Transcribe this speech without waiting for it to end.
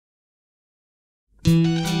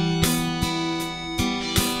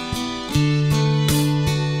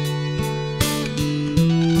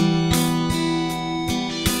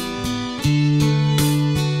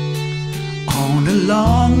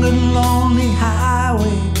long and lonely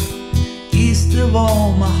highway east of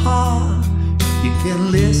Omaha. You can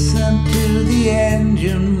listen to the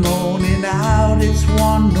engine moaning out its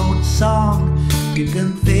one-note song. You can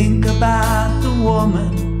think about the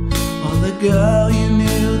woman or the girl you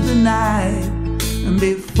knew the night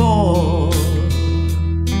before.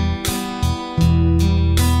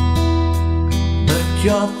 But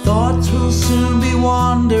your thoughts will soon be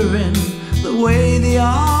wandering the way they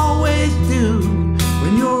always do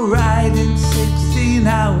when you're riding 16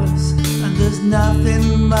 hours and there's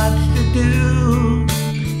nothing much to do.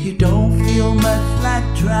 You don't feel much like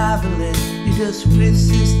traveling, you just wish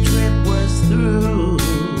this trip was through.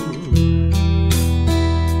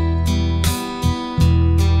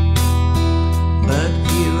 But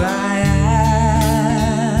here I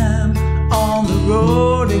am on the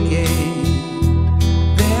road again.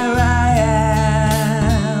 There I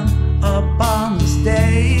am up on the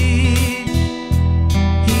stage.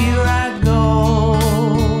 Here I go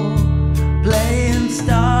playing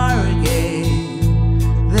star again.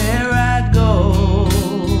 There I go,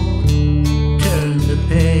 turn the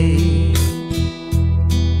page.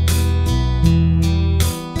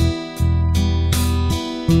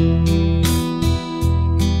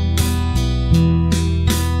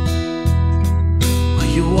 Well,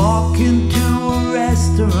 you walk into a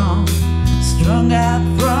restaurant strung out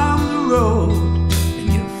from the road, and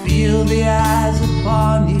you feel the eyes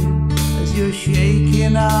upon you as you're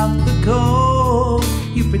shaking off the cold.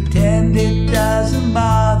 You pretend it doesn't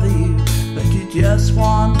bother you, but you just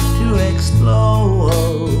want to explode.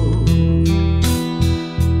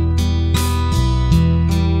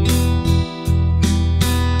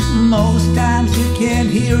 Most times you can't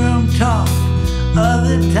hear them talk,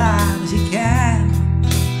 other times you can.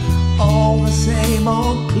 All the same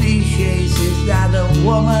old cliches, is that a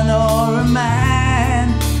woman or a man?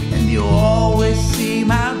 And you always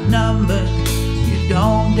seem outnumbered, you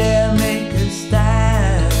don't dare make a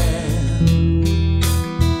stand.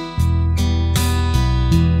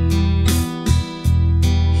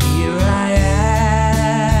 Here I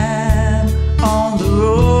am on the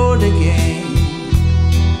road again.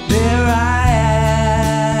 There I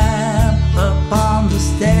am up on the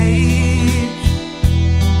stage.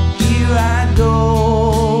 Here I go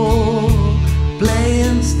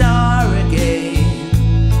playing star again.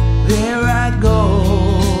 There I go,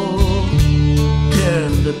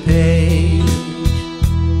 turn the page.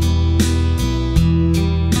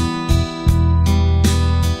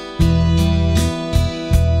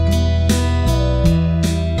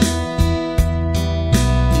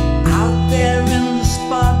 Out there in the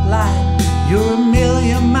spotlight, you're a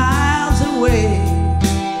million miles away.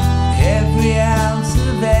 Every ounce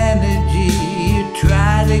of energy you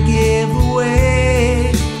try to give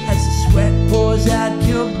away as the sweat pours out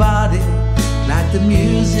your body like the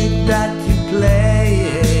music that you play.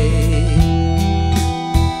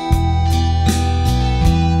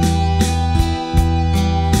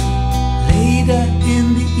 Later in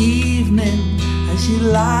the evening, as you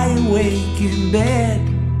lie awake in bed,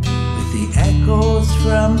 with the echoes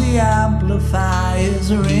from the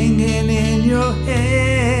amplifiers ringing in your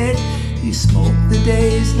head, you smoke the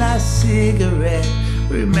day's last cigarette,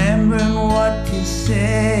 remembering what you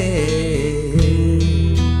said.